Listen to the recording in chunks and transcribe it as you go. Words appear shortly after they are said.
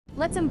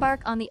Let's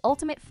embark on the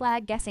ultimate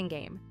flag guessing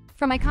game.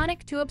 From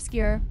iconic to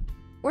obscure,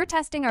 we're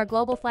testing our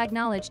global flag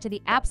knowledge to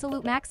the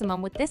absolute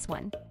maximum with this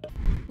one.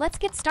 Let's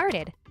get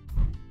started.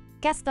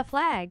 Guess the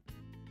flag.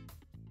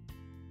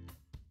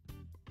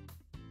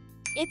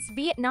 It's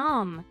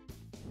Vietnam.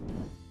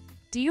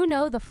 Do you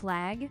know the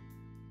flag?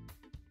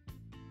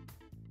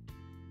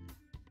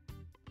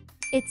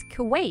 It's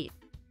Kuwait.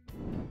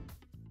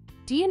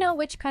 Do you know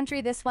which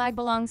country this flag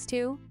belongs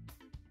to?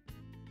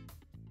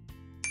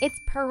 It's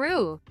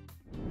Peru.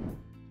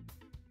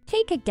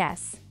 Take a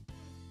guess.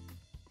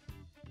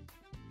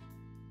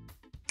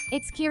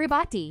 It's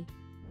Kiribati.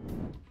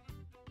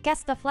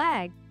 Guess the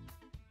flag.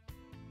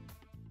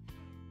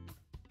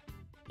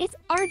 It's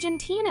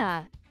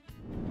Argentina.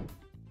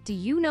 Do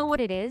you know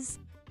what it is?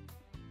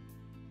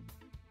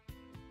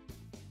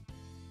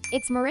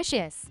 It's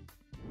Mauritius.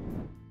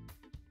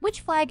 Which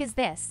flag is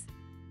this?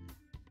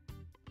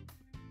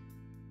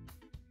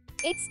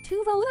 It's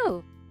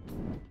Tuvalu.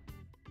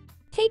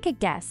 Take a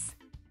guess.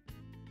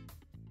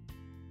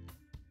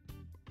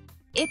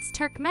 It's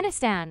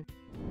Turkmenistan.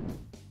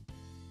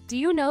 Do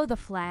you know the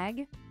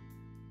flag?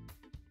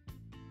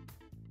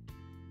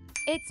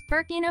 It's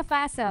Burkina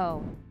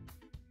Faso.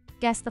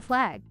 Guess the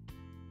flag.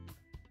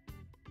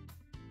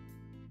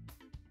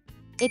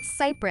 It's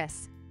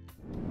Cyprus.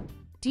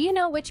 Do you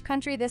know which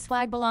country this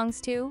flag belongs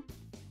to?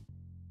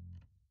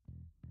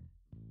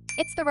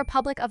 It's the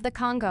Republic of the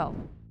Congo.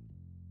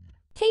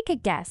 Take a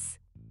guess.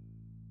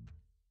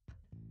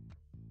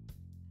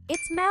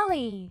 It's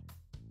Mali.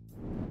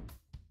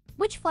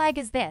 Which flag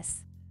is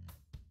this?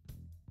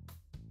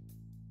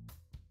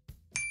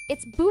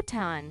 It's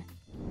Bhutan.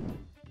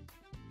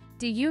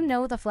 Do you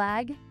know the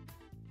flag?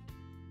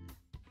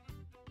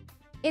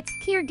 It's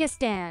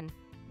Kyrgyzstan.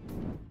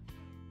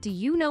 Do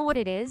you know what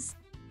it is?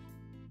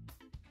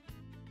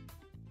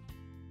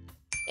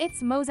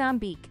 It's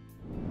Mozambique.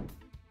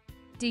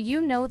 Do you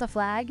know the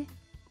flag?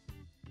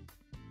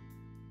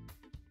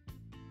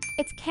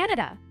 It's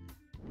Canada.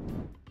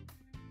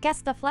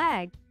 Guess the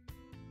flag.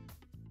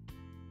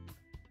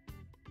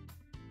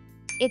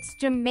 It's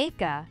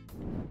Jamaica.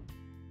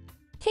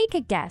 Take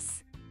a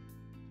guess.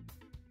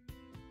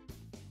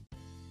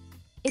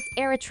 It's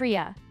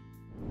Eritrea.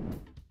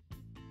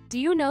 Do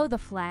you know the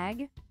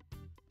flag?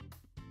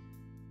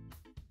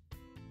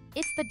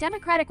 It's the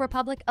Democratic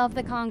Republic of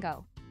the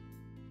Congo.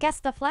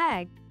 Guess the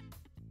flag.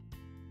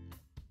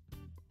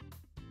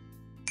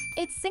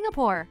 It's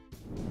Singapore.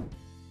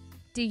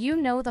 Do you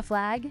know the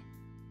flag?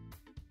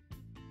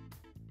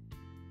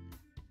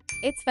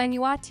 It's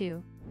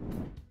Vanuatu.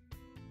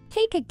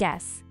 Take a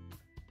guess.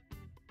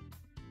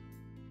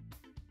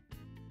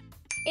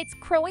 It's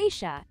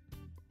Croatia.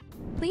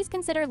 Please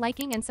consider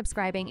liking and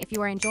subscribing if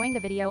you are enjoying the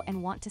video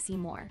and want to see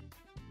more.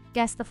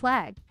 Guess the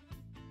flag.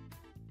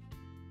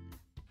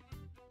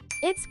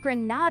 It's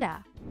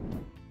Grenada.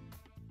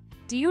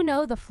 Do you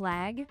know the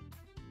flag?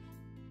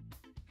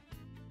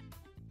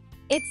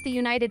 It's the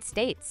United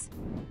States.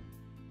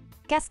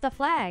 Guess the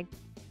flag.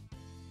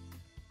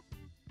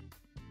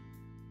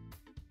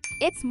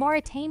 It's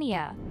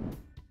Mauritania.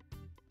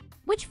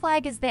 Which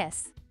flag is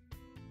this?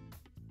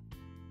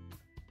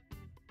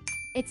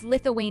 It's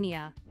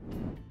Lithuania.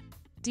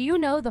 Do you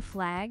know the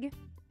flag?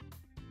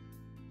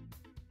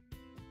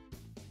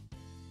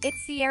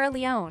 It's Sierra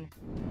Leone.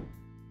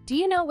 Do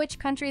you know which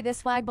country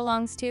this flag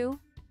belongs to?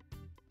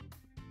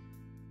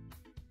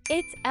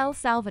 It's El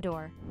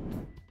Salvador.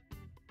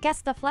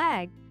 Guess the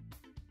flag.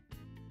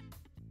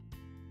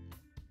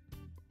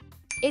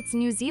 It's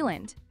New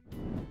Zealand.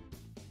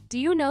 Do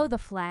you know the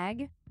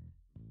flag?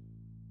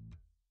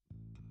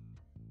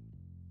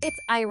 It's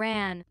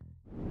Iran.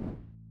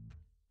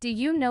 Do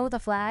you know the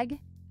flag?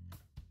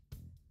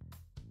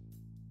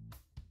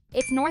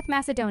 It's North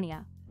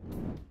Macedonia.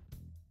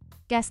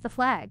 Guess the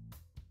flag.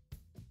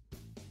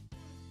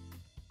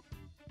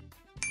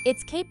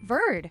 It's Cape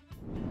Verde.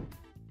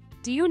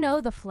 Do you know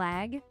the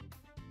flag?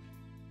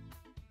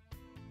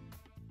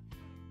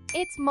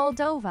 It's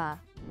Moldova.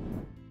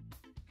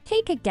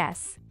 Take a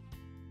guess.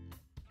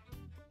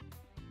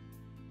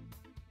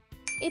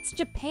 It's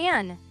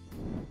Japan.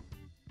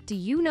 Do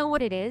you know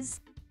what it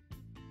is?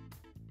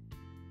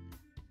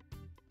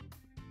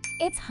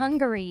 It's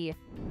Hungary.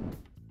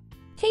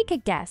 Take a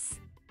guess.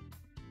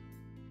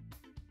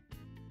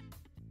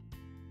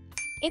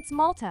 It's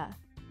Malta.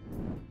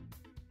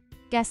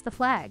 Guess the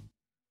flag.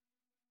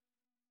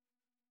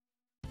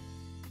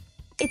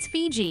 It's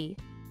Fiji.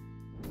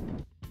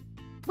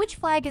 Which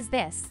flag is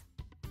this?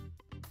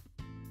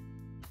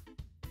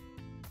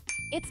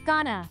 It's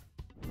Ghana.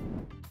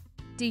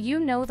 Do you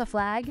know the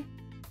flag?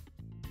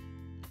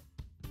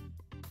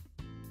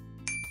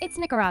 It's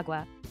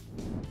Nicaragua.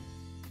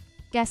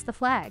 Guess the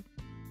flag.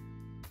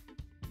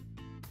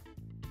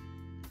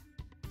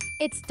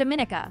 It's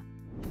Dominica.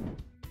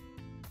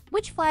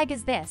 Which flag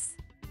is this?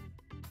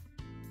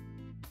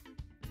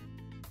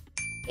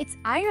 It's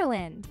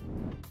Ireland.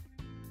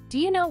 Do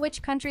you know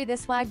which country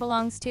this flag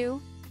belongs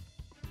to?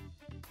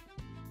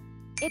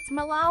 It's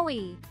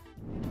Malawi.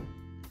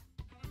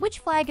 Which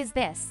flag is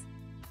this?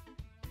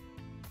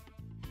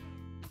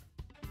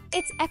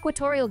 It's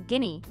Equatorial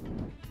Guinea.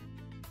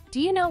 Do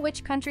you know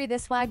which country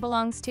this flag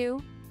belongs to?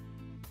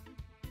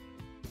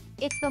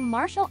 It's the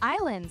Marshall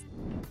Islands.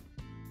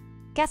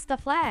 Guess the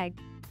flag.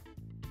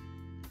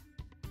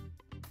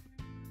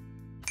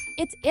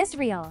 It's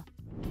Israel.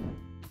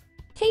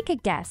 Take a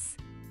guess.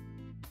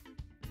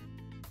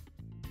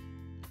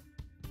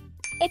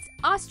 It's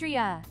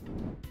Austria.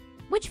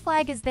 Which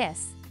flag is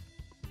this?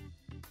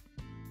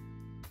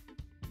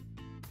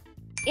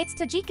 It's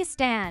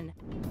Tajikistan.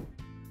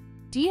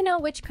 Do you know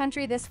which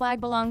country this flag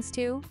belongs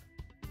to?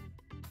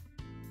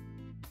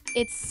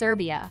 It's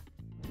Serbia.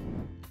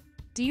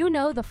 Do you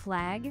know the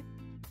flag?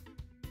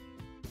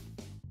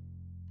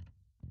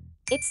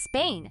 It's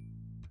Spain.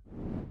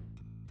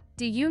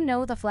 Do you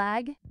know the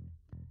flag?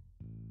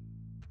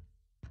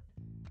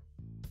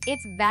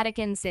 It's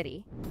Vatican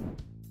City.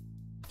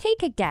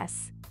 Take a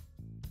guess.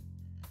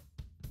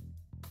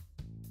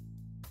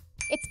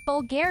 It's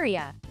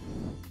Bulgaria.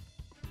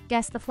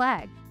 Guess the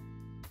flag.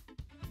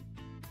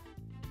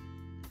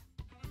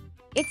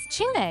 It's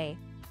Chile.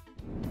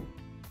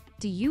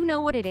 Do you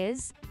know what it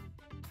is?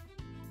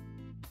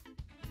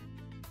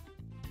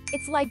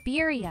 It's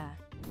Liberia.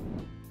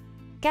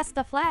 Guess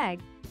the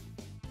flag.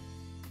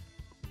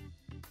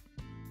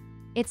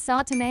 It's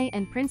São Tomé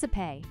and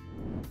Príncipe.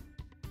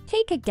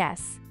 Take a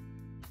guess.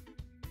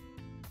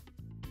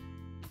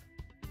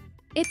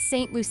 It's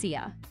St.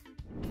 Lucia.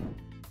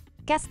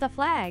 Guess the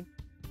flag.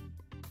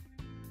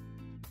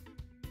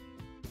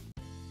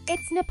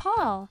 It's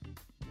Nepal.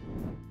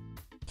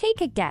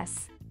 Take a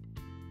guess.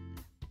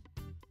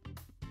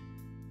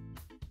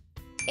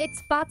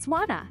 It's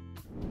Botswana.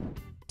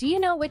 Do you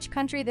know which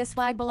country this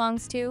flag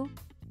belongs to?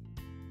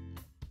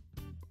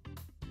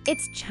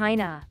 It's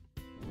China.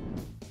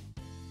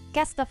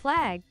 Guess the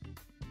flag.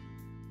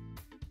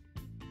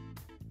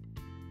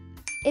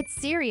 It's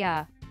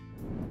Syria.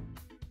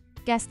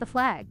 Guess the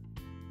flag.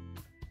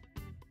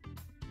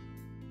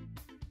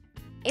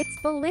 It's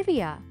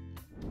Bolivia.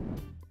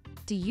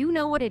 Do you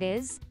know what it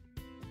is?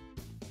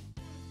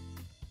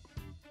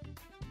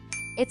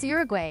 It's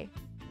Uruguay.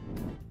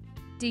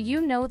 Do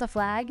you know the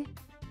flag?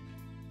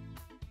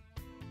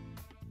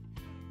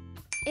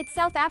 It's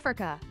South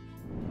Africa.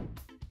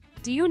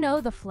 Do you know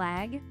the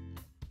flag?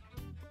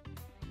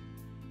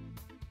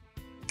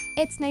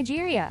 It's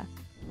Nigeria.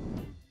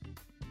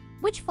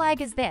 Which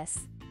flag is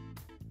this?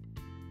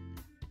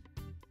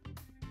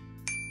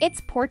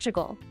 It's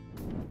Portugal.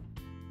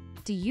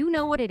 Do you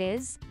know what it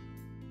is?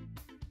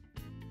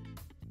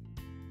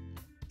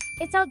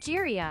 It's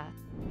Algeria.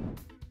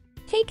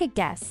 Take a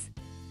guess.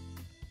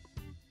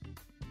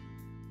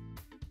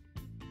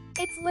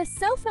 It's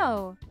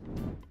Lesotho.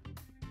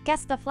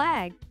 Guess the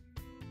flag.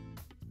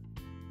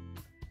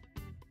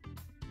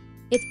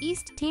 It's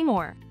East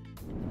Timor.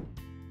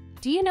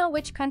 Do you know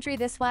which country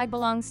this flag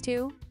belongs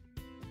to?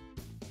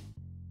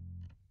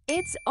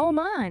 It's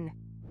Oman.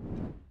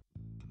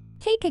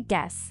 Take a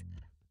guess.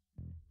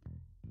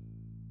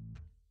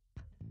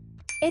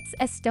 It's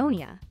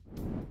Estonia.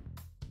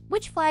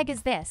 Which flag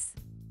is this?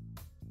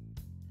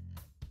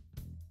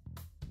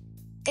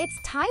 It's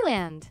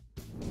Thailand.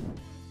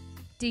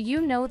 Do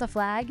you know the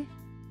flag?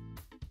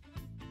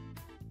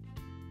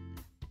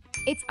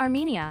 It's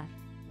Armenia.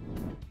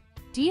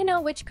 Do you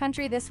know which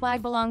country this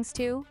flag belongs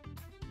to?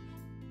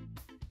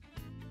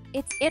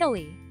 It's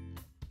Italy.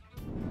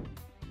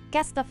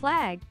 Guess the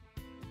flag.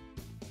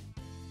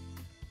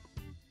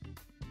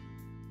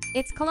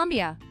 It's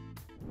Colombia.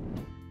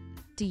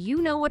 Do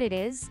you know what it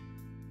is?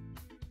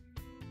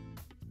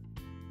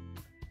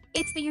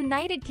 It's the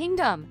United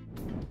Kingdom.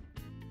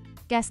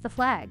 Guess the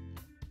flag.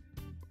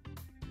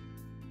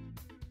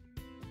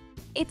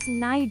 It's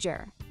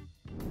Niger.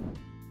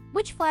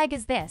 Which flag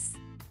is this?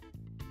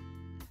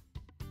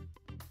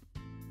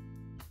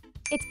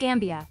 It's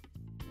Gambia.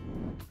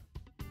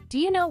 Do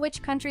you know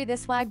which country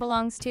this flag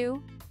belongs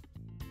to?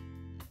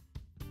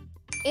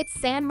 It's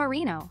San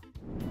Marino.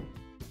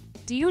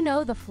 Do you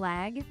know the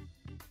flag?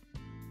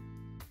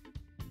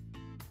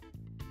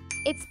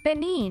 It's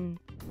Benin.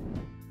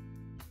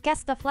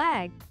 Guess the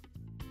flag.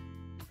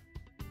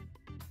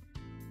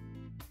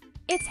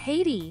 It's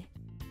Haiti.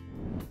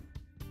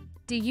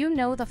 Do you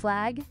know the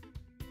flag?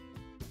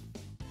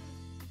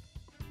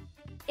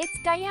 It's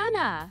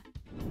Guyana.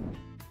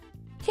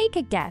 Take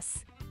a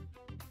guess.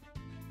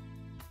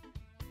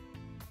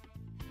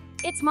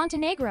 It's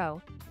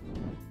Montenegro.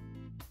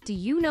 Do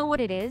you know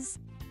what it is?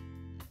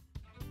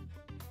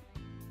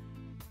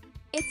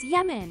 It's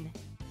Yemen.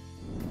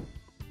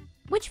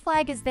 Which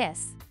flag is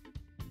this?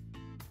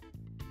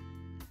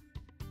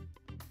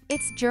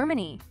 It's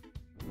Germany.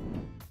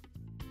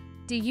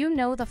 Do you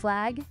know the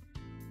flag?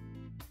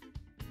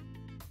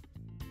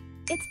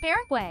 It's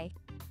Paraguay.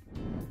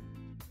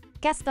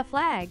 Guess the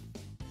flag.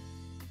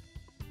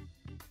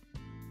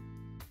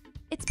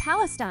 It's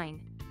Palestine.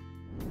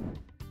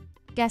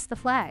 Guess the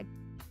flag.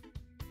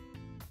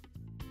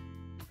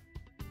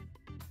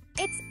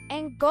 It's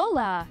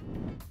Angola.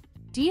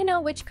 Do you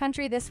know which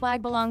country this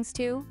flag belongs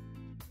to?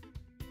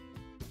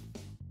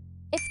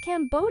 It's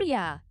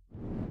Cambodia.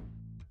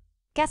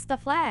 Guess the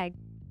flag.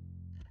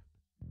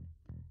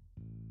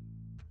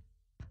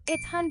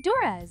 It's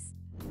Honduras.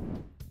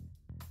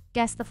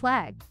 Guess the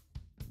flag.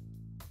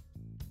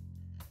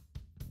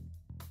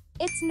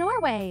 It's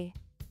Norway.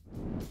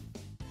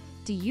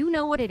 Do you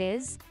know what it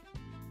is?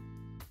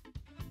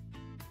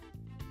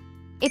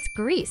 It's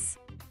Greece.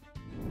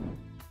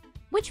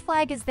 Which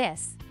flag is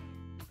this?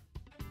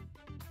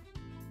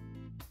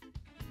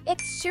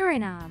 It's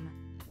Suriname.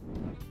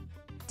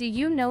 Do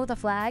you know the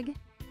flag?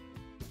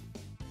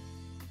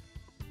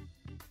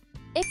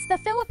 It's the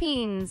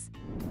Philippines.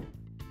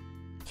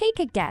 Take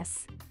a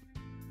guess.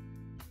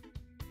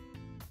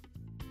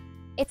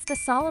 It's the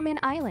Solomon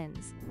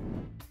Islands.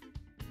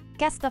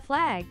 Guess the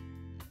flag.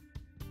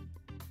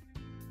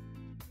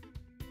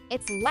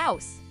 It's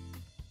Laos.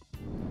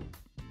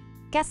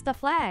 Guess the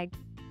flag.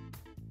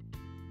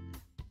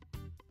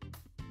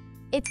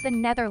 It's the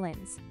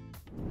Netherlands.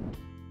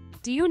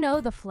 Do you know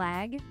the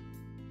flag?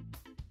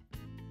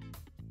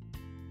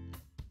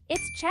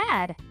 It's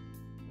Chad.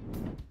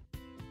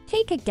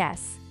 Take a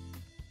guess.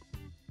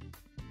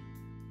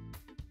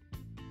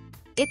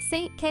 It's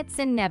St. Kitts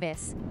and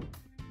Nevis.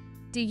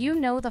 Do you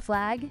know the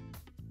flag?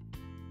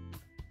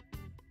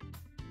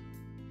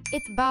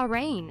 It's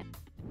Bahrain.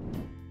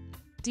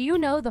 Do you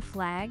know the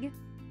flag?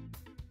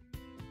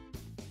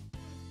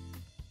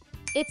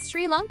 It's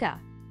Sri Lanka.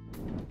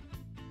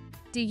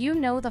 Do you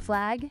know the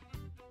flag?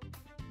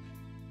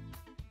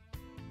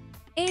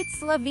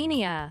 It's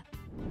Slovenia.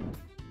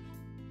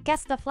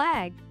 Guess the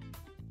flag.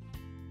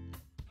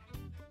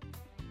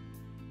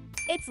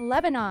 It's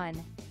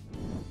Lebanon.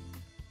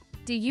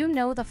 Do you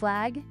know the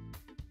flag?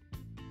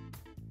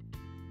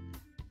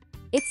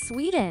 It's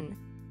Sweden.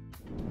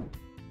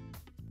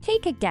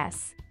 Take a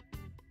guess.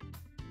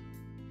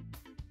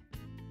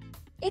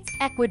 It's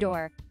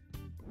Ecuador.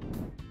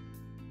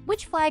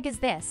 Which flag is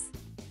this?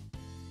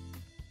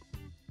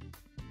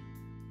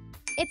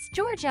 It's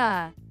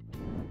Georgia.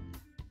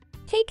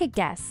 Take a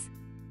guess.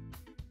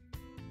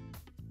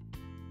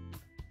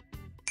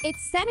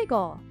 It's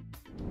Senegal.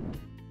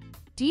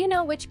 Do you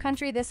know which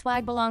country this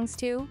flag belongs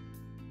to?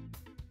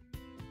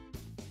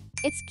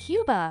 It's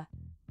Cuba.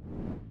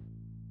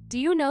 Do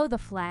you know the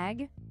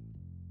flag?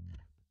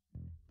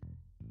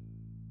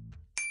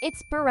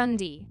 It's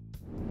Burundi.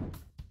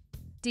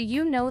 Do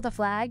you know the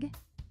flag?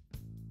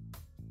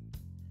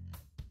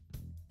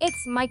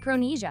 It's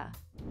Micronesia.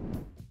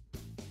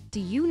 Do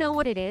you know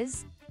what it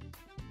is?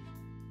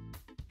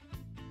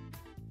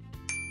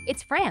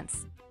 It's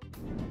France.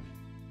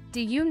 Do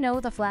you know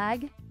the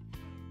flag?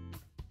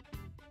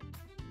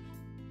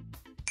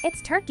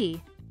 It's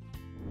Turkey.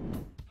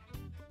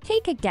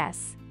 Take a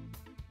guess.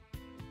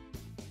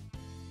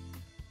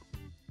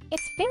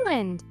 It's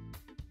Finland.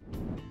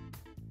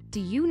 Do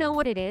you know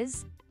what it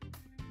is?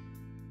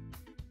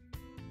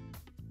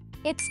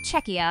 It's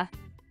Czechia.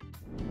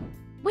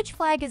 Which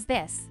flag is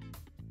this?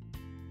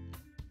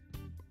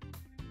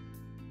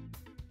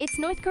 It's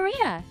North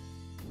Korea.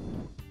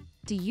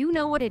 Do you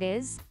know what it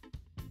is?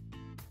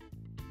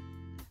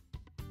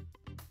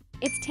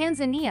 It's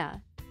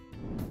Tanzania.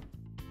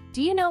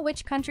 Do you know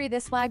which country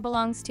this flag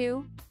belongs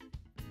to?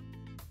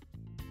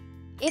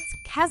 It's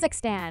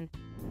Kazakhstan.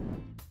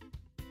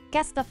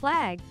 Guess the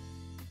flag.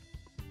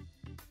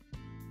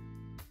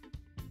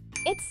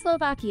 It's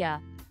Slovakia.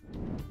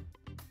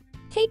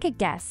 Take a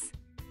guess.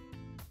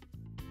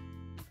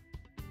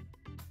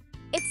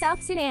 It's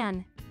South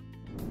Sudan.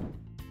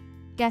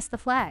 Guess the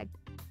flag.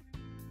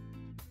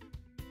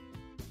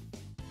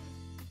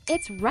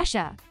 It's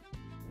Russia.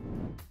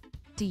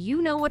 Do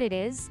you know what it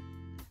is?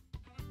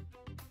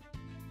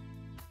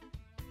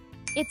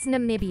 It's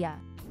Namibia.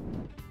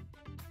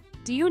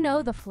 Do you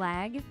know the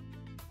flag?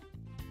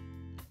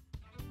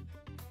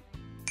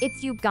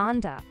 It's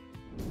Uganda.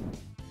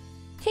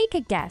 Take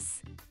a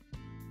guess.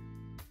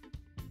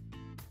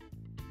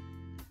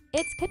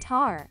 It's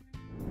Qatar.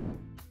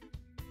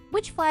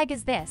 Which flag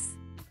is this?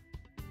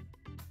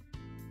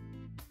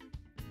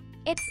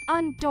 It's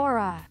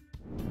Andorra.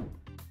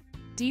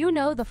 Do you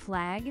know the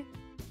flag?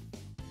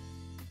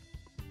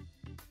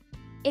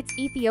 It's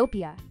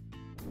Ethiopia.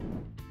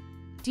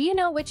 Do you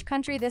know which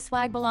country this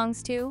flag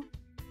belongs to?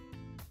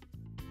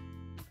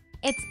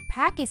 It's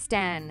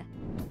Pakistan.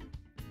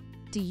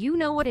 Do you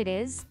know what it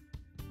is?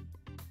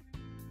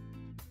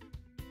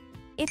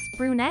 It's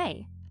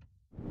Brunei.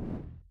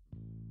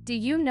 Do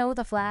you know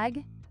the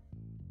flag?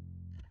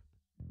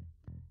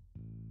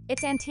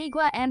 It's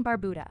Antigua and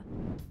Barbuda.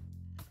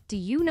 Do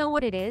you know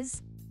what it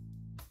is?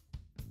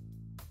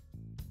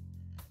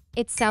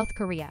 It's South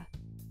Korea.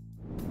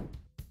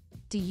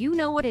 Do you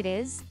know what it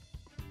is?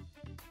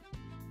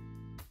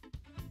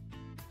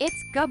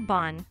 It's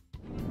Gabon.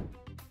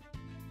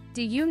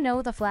 Do you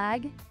know the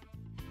flag?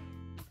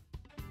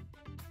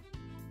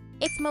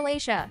 It's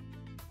Malaysia.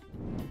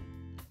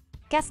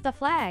 Guess the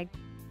flag.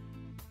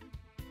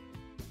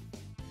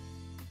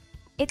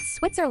 It's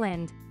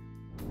Switzerland.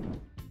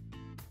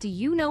 Do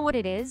you know what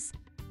it is?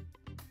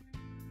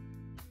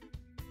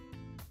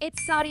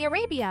 It's Saudi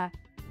Arabia.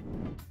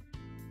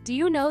 Do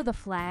you know the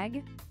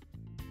flag?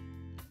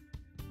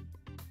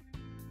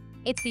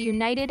 It's the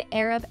United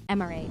Arab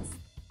Emirates.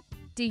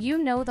 Do you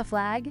know the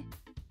flag?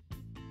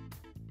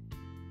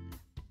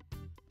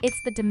 It's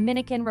the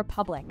Dominican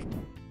Republic.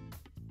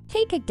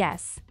 Take a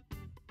guess.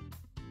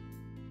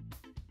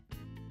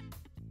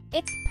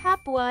 It's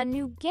Papua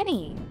New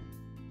Guinea.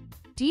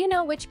 Do you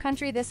know which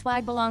country this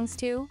flag belongs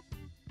to?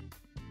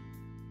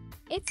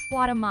 It's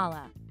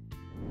Guatemala.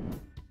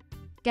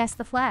 Guess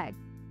the flag.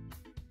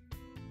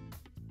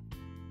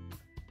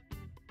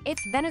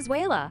 It's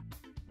Venezuela.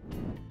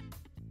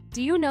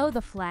 Do you know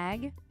the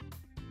flag?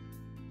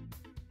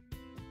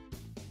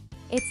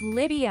 It's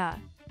Libya.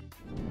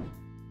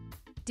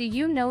 Do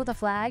you know the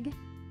flag?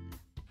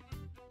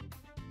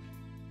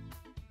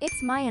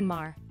 It's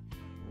Myanmar.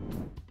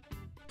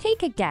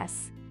 Take a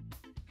guess.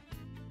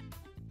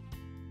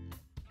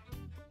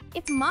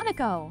 It's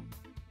Monaco.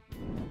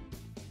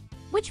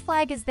 Which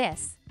flag is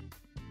this?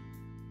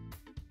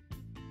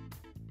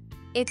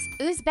 It's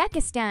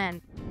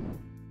Uzbekistan.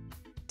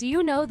 Do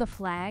you know the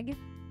flag?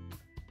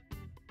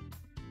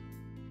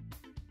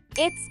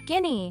 It's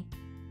Guinea.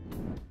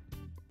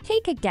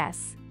 Take a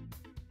guess.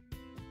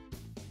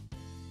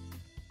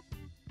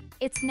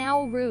 It's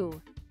Nauru.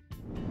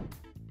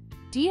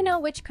 Do you know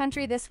which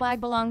country this flag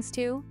belongs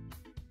to?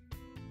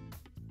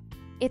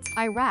 It's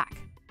Iraq.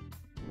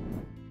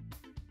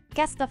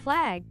 Guess the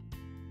flag.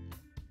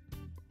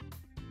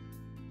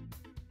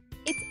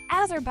 It's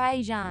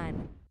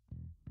Azerbaijan.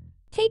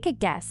 Take a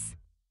guess.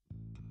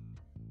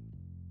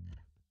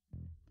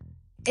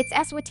 It's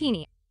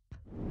Eswatini.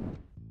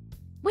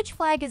 Which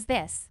flag is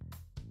this?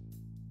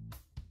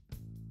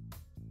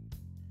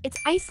 It's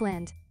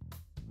Iceland.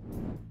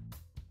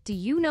 Do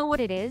you know what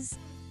it is?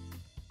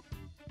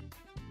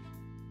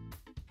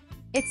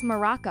 It's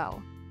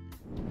Morocco.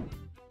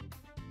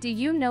 Do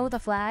you know the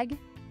flag?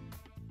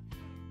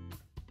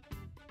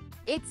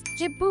 It's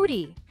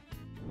Djibouti.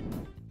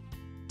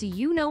 Do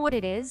you know what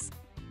it is?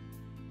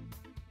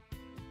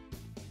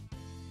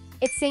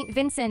 It's St.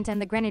 Vincent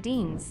and the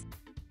Grenadines.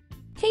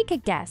 Take a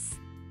guess.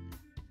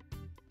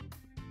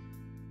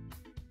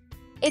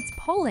 It's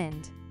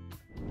Poland.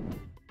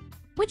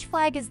 Which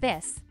flag is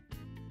this?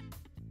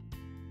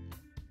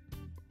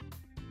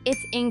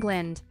 It's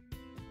England.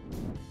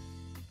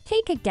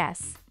 Take a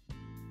guess.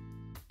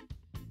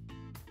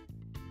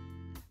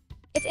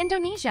 It's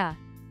Indonesia.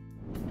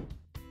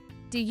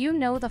 Do you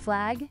know the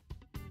flag?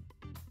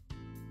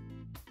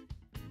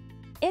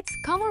 It's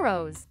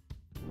Comoros.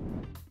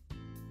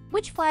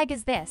 Which flag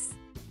is this?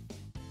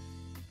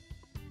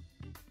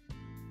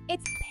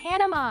 It's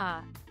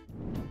Panama.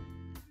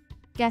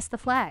 Guess the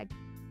flag.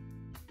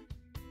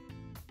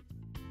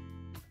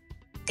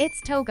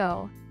 It's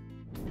Togo.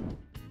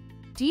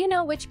 Do you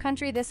know which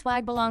country this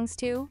flag belongs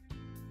to?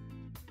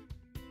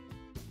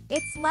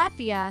 It's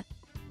Latvia.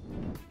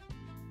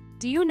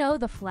 Do you know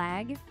the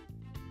flag?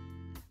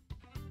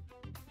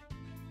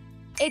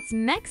 It's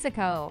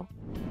Mexico.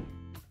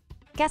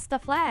 Guess the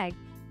flag.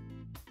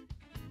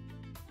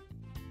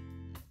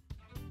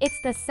 It's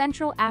the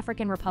Central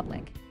African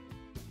Republic.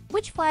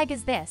 Which flag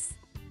is this?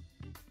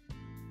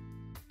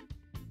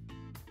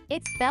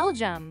 It's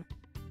Belgium.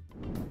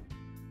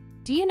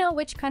 Do you know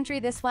which country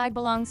this flag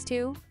belongs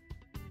to?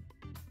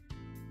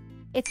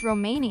 It's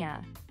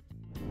Romania.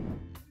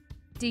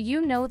 Do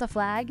you know the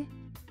flag?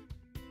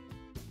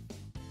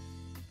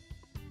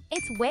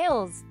 It's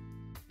Wales.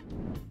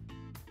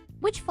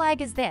 Which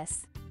flag is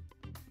this?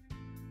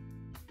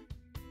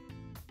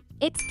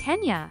 It's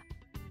Kenya.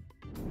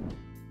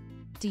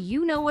 Do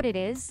you know what it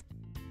is?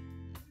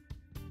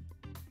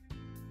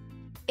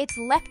 It's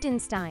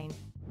Liechtenstein.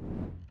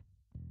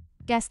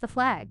 Guess the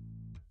flag.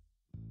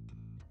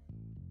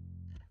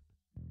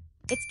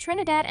 It's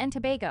Trinidad and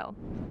Tobago.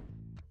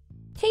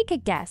 Take a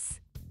guess.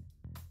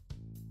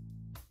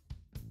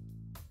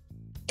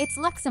 It's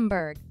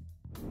Luxembourg.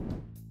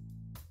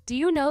 Do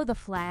you know the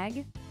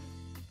flag?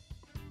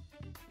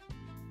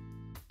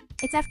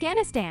 It's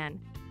Afghanistan.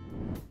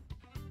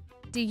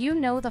 Do you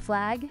know the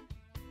flag?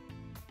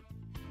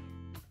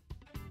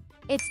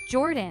 It's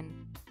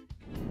Jordan.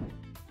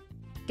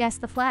 Guess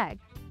the flag.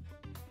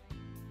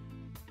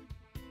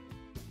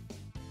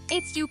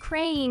 It's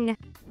Ukraine.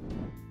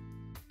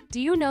 Do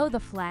you know the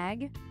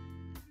flag?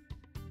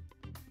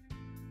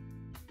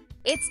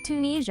 It's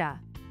Tunisia.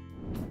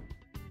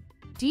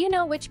 Do you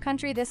know which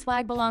country this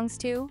flag belongs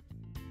to?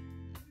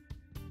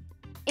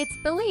 It's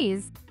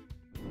Belize.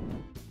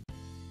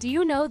 Do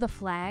you know the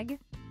flag?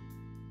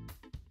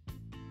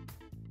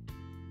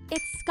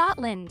 It's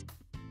Scotland.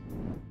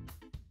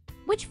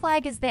 Which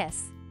flag is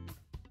this?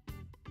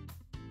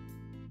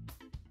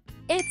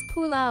 It's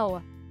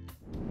Palau.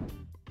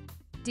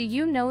 Do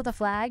you know the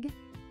flag?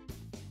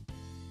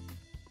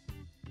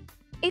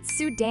 It's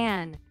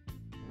Sudan.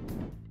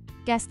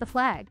 Guess the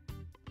flag.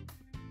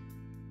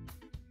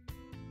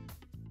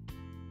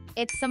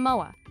 It's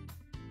Samoa.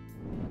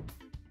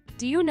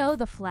 Do you know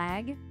the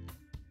flag?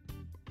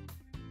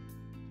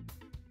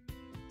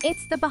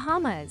 It's the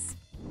Bahamas.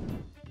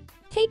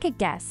 Take a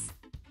guess.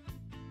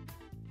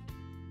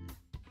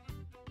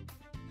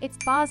 It's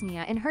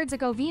Bosnia and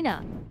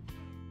Herzegovina.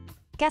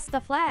 Guess the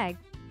flag.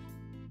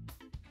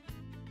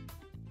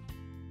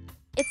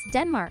 It's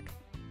Denmark.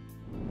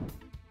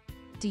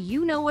 Do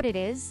you know what it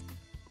is?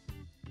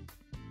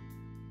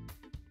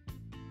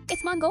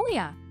 It's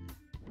Mongolia.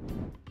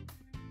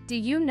 Do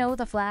you know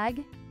the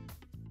flag?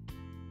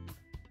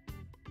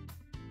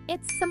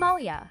 It's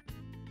Somalia.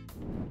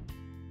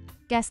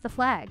 Guess the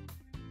flag.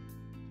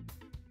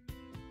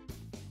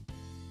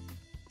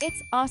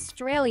 It's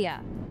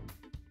Australia.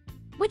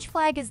 Which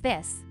flag is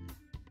this?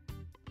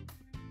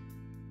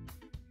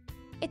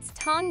 It's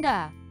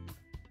Tonga.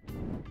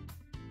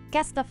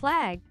 Guess the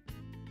flag.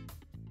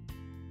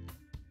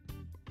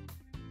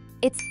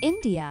 It's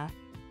India.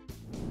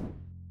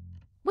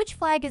 Which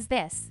flag is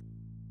this?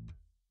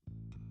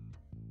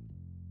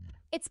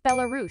 It's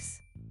Belarus.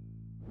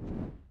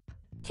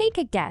 Take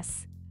a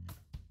guess.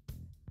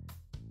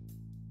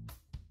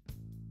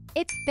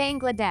 It's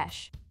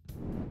Bangladesh.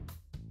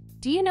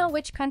 Do you know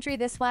which country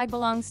this flag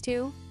belongs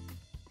to?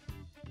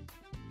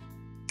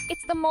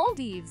 It's the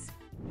Maldives.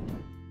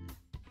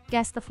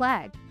 Guess the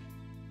flag.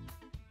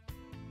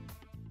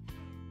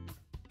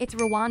 It's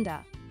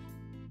Rwanda.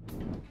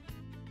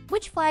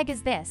 Which flag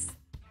is this?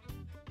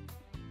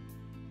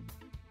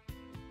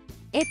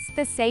 It's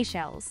the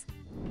Seychelles.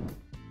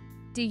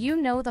 Do you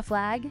know the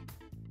flag?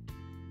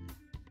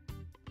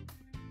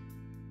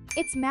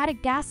 It's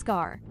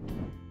Madagascar.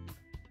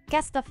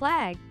 Guess the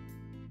flag.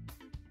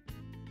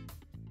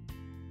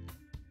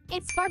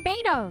 It's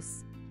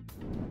Barbados.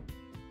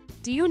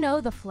 Do you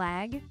know the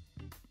flag?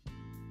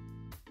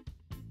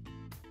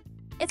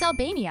 It's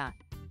Albania.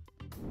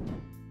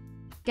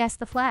 Guess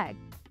the flag.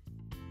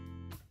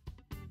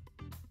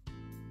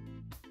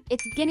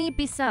 It's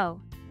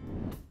Guinea-Bissau.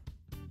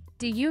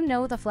 Do you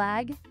know the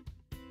flag?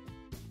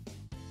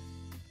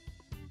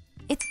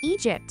 It's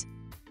Egypt.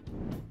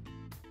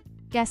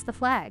 Guess the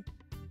flag.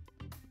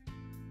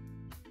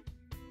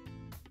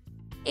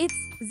 It's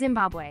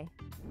Zimbabwe.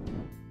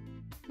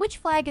 Which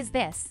flag is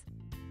this?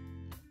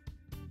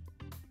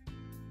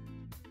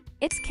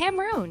 It's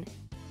Cameroon.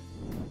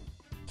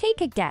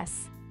 Take a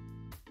guess.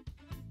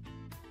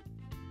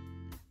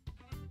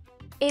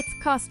 It's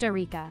Costa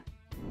Rica.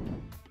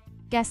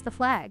 Guess the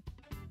flag.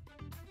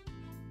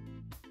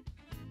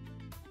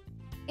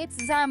 It's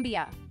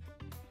Zambia.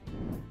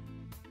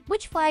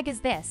 Which flag is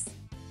this?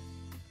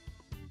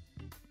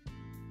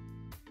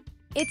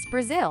 It's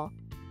Brazil.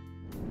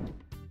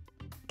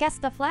 Guess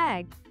the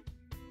flag.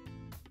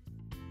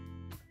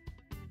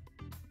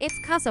 It's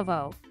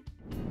Kosovo.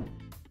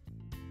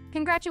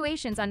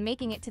 Congratulations on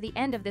making it to the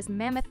end of this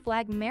mammoth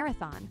flag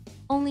marathon.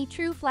 Only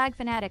true flag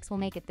fanatics will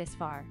make it this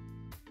far.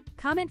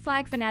 Comment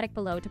flag fanatic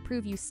below to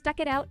prove you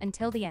stuck it out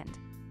until the end.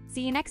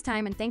 See you next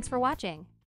time and thanks for watching.